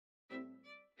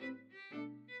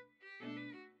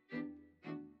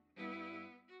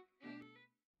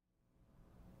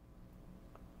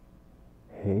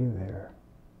Hey there.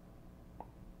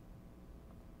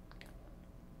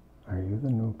 Are you the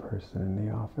new person in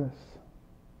the office?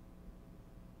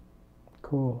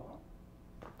 Cool.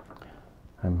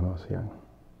 I'm Ho Young.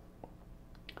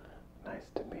 Nice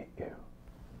to meet you.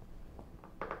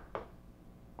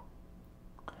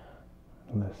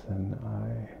 Listen,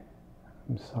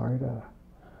 I'm sorry to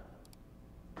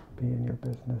be in your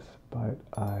business, but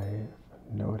I've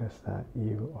noticed that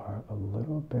you are a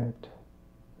little bit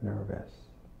nervous.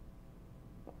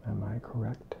 Am I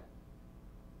correct?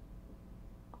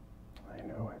 I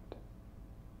know it.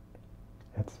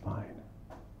 It's fine.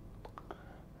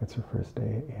 It's your first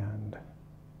day, and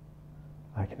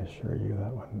I can assure you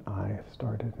that when I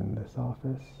started in this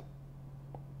office,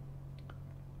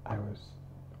 I was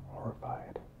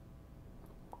horrified.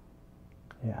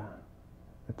 Yeah,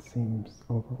 it seems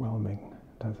overwhelming,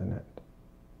 doesn't it?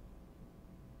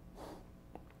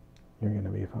 You're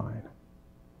gonna be fine.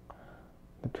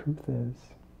 The truth is,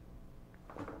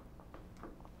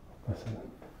 listen,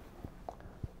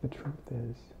 the truth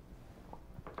is,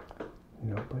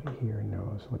 nobody here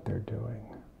knows what they're doing.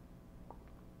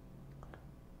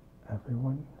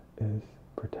 Everyone is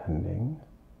pretending,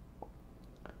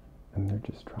 and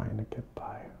they're just trying to get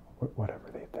by with whatever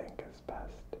they think is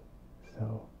best.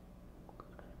 So,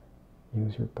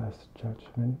 use your best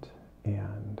judgment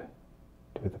and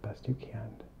do the best you can.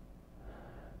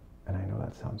 And I know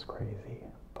that sounds crazy,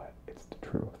 but it's the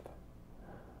truth.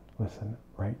 Listen,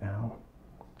 right now,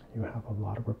 you have a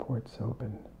lot of reports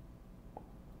open.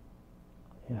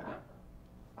 Yeah,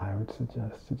 I would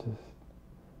suggest to just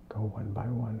go one by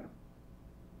one,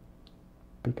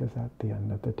 because at the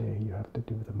end of the day, you have to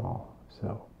do them all.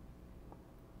 So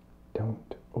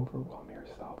don't overwhelm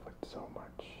yourself with so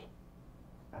much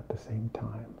at the same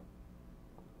time.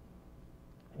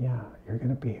 Yeah, you're going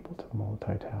to be able to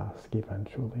multitask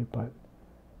eventually, but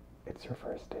it's your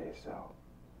first day, so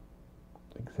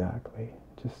exactly,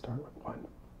 just start with one.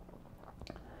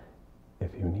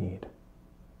 If you need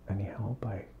any help,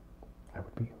 I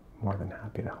would be more than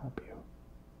happy to help you.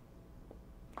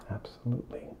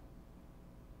 Absolutely.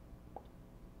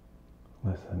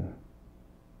 Listen,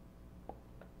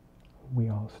 we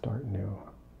all start new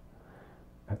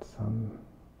at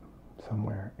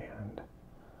somewhere, and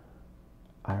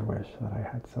I wish that I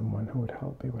had someone who would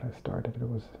help me when I started. It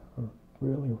was a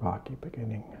really rocky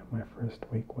beginning. My first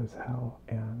week was hell,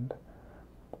 and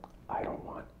I don't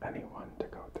want anyone to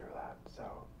go through that,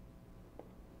 so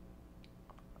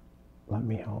let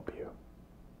me help you.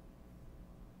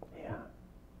 Yeah.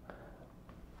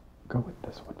 Go with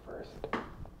this one first.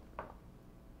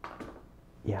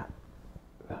 Yeah,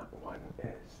 that one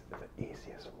is the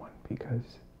easiest one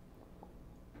because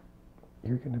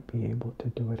you're going to be able to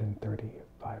do it in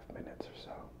 35 minutes or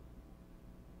so.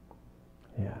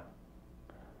 Yeah.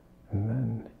 And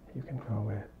then you can go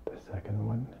with the second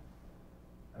one.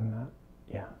 And that,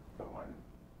 yeah, the one.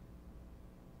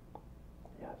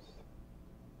 Yes.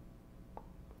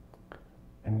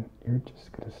 And you're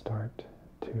just going to start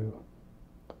to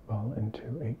fall into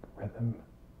a rhythm,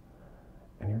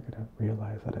 and you're going to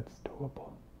realize that it's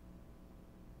doable.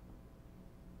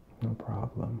 No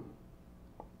problem.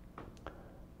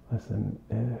 Listen,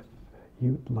 if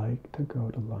you'd like to go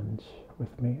to lunch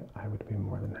with me, I would be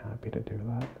more than happy to do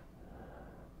that.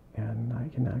 And I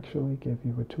can actually give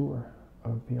you a tour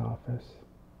of the office.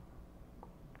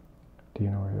 Do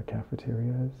you know where the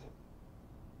cafeteria is?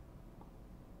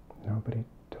 Nobody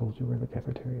told you where the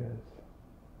cafeteria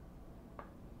is.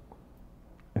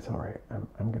 It's all right.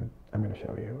 I'm gonna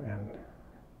show you, and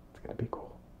it's gonna be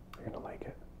cool. You're gonna like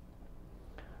it.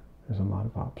 There's a lot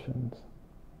of options.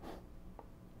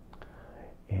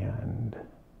 And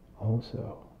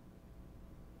also,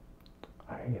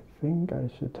 I think I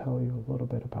should tell you a little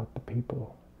bit about the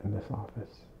people in this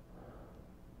office.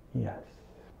 Yes,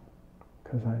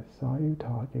 because I saw you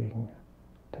talking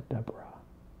to Deborah,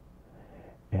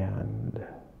 and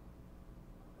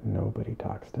nobody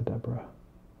talks to Deborah.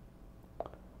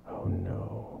 Oh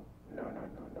no, no, no,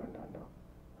 no, no, no, no.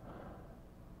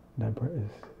 Deborah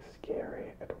is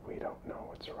scary, and we don't know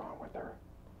what's wrong with her.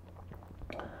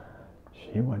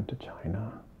 She went to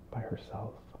China by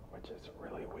herself, which is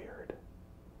really weird.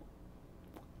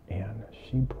 And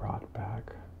she brought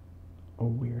back a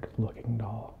weird looking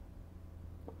doll.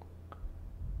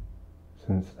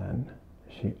 Since then,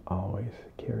 she always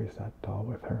carries that doll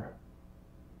with her.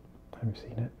 Have you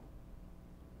seen it?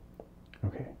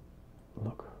 Okay,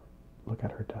 look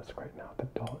at her desk right now. The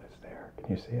doll is there.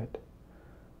 Can you see it?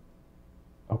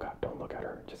 Oh God, don't look at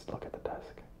her. Just look at the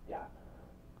desk. Yeah.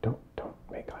 Don't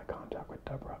make eye contact with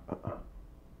Deborah.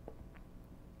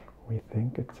 We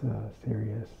think it's a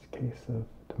serious case of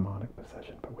demonic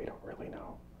possession, but we don't really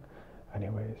know.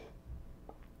 Anyways,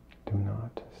 do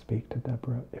not speak to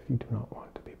Deborah if you do not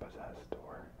want to be possessed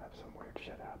or have some weird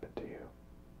shit happen to you.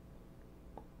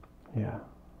 Yeah,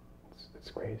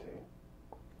 it's crazy.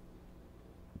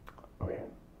 Okay,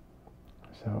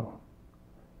 so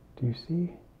do you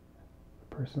see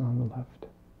the person on the left?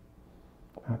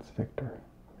 That's Victor.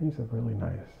 He's a really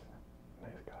nice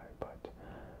guy, but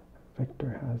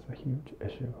Victor has a huge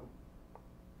issue.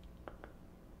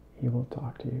 He will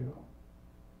talk to you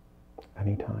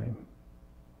anytime,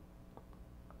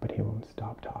 but he won't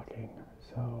stop talking.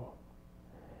 So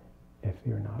if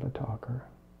you're not a talker,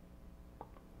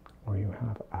 or you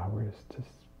have hours to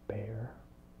spare,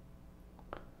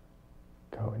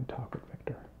 go and talk with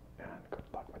Victor, and good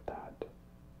luck with that.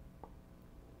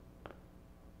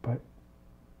 But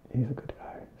he's a good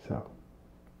guy, so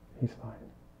he's fine.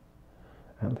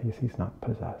 At least he's not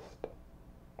possessed.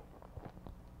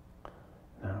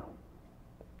 Now,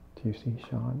 do you see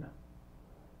Sean?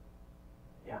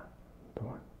 Yeah, the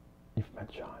one. You've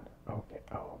met Sean. Okay,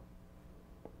 oh.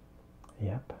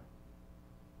 Yep.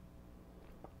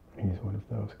 He's one of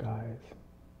those guys.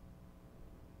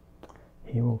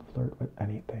 He will flirt with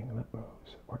anything that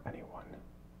moves, or anyone.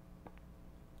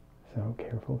 So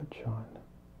careful with Sean,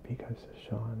 because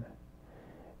Sean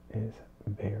is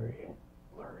very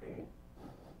flirty.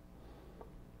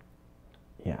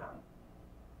 Yeah.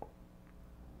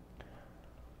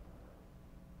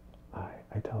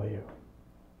 I tell you,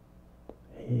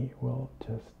 he will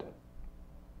just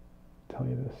tell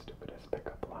you the stupidest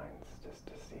pickup lines just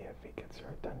to see if he gets your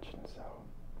attention, so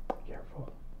be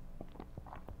careful.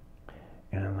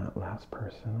 And that last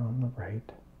person on the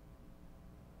right,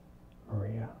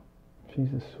 Maria, she's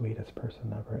the sweetest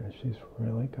person ever, and she's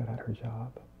really good at her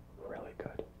job. Really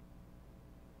good.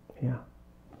 Yeah.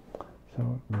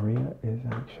 So Maria is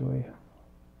actually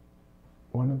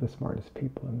one of the smartest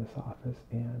people in this office,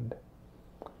 and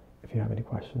if you have any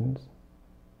questions,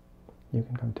 you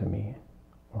can come to me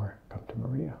or come to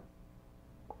Maria.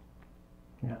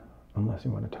 Yeah, unless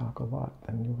you want to talk a lot,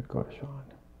 then you would go to Sean.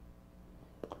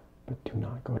 But do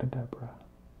not go to Deborah.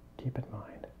 Keep in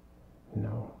mind,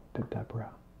 no to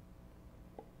Deborah.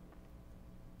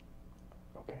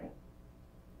 Okay?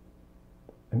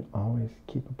 And always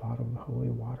keep a bottle of holy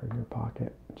water in your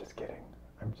pocket. Just kidding.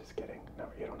 I'm just kidding. No,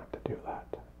 you don't have to do that.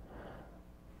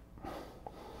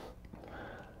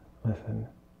 Listen,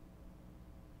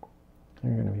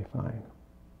 you're going to be fine.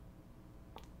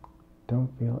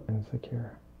 Don't feel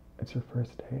insecure. It's your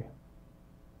first day.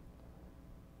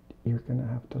 You're going to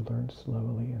have to learn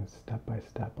slowly and step by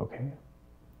step, okay?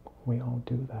 We all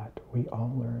do that. We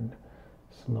all learn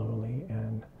slowly,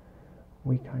 and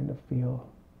we kind of feel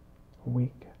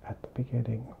weak at the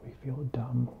beginning. We feel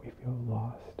dumb. We feel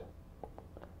lost.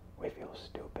 We feel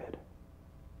stupid.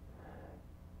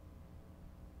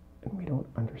 And we don't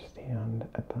understand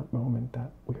at that moment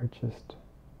that we're just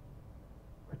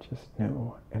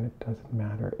new, and it doesn't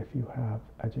matter if you have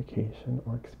education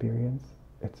or experience.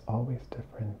 It's always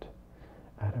different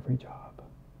at every job.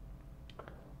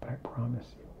 But I promise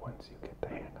you, once you get the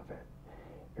hang of it,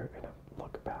 you're going to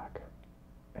look back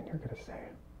and you're going to say,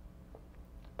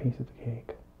 piece of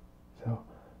cake. So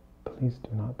please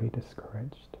do not be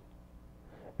discouraged.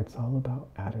 It's all about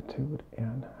attitude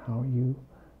and how you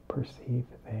perceive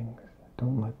things.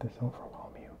 Don't let this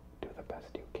overwhelm you. Do the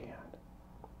best you can,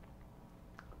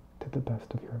 to the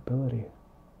best of your ability.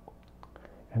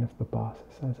 And if the boss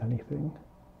says anything,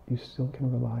 you still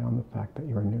can rely on the fact that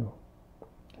you're new.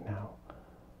 Now,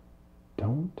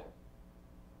 don't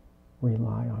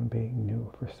rely on being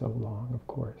new for so long, of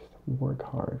course. Work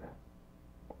hard.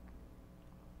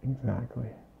 Exactly.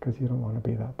 Because you don't want to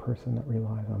be that person that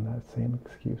relies on that same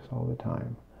excuse all the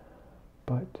time.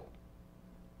 But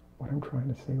what I'm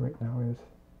trying to say right now is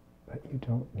that you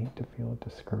don't need to feel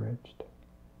discouraged,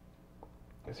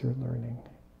 because you're learning,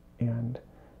 and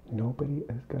nobody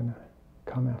is going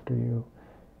to come after you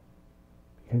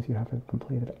because you haven't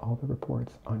completed all the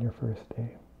reports on your first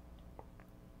day.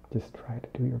 Just try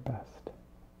to do your best,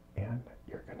 and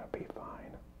you're going to be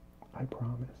fine. I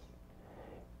promise.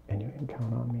 And you can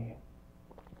count on me.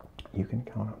 You can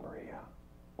count on Maria.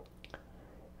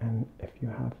 And if you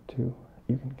have to,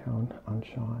 you can count on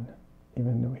Sean,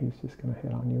 even though he's just going to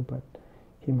hit on you, but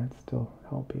he might still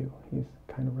help you. He's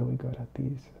kind of really good at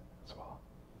these as well.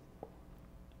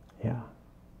 Yeah.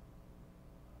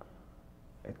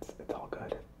 It's all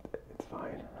good. It's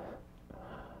fine.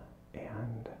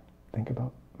 And think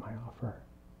about my offer.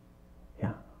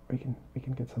 Yeah, we can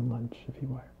get some lunch if you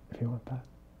want that.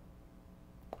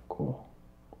 Cool.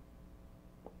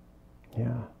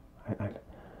 Yeah,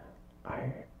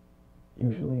 I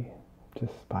usually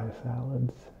just buy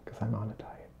salads because I'm on a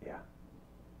diet, yeah.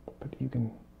 But you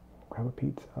can grab a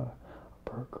pizza, a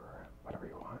burger, whatever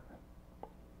you want.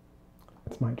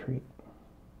 It's my treat.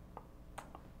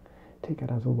 Take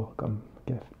it as a welcome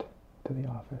gift to the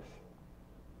office.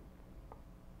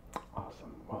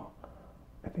 Awesome. Well,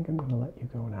 I think I'm going to let you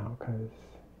go now because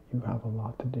you have a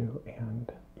lot to do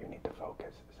and you need to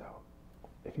focus. So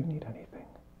if you need anything,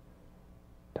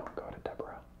 don't go to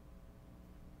Deborah.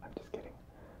 I'm just kidding.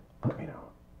 Let me know.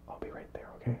 I'll be right there,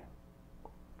 okay?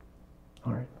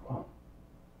 All right. Well,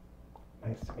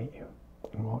 nice to meet you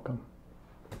and welcome.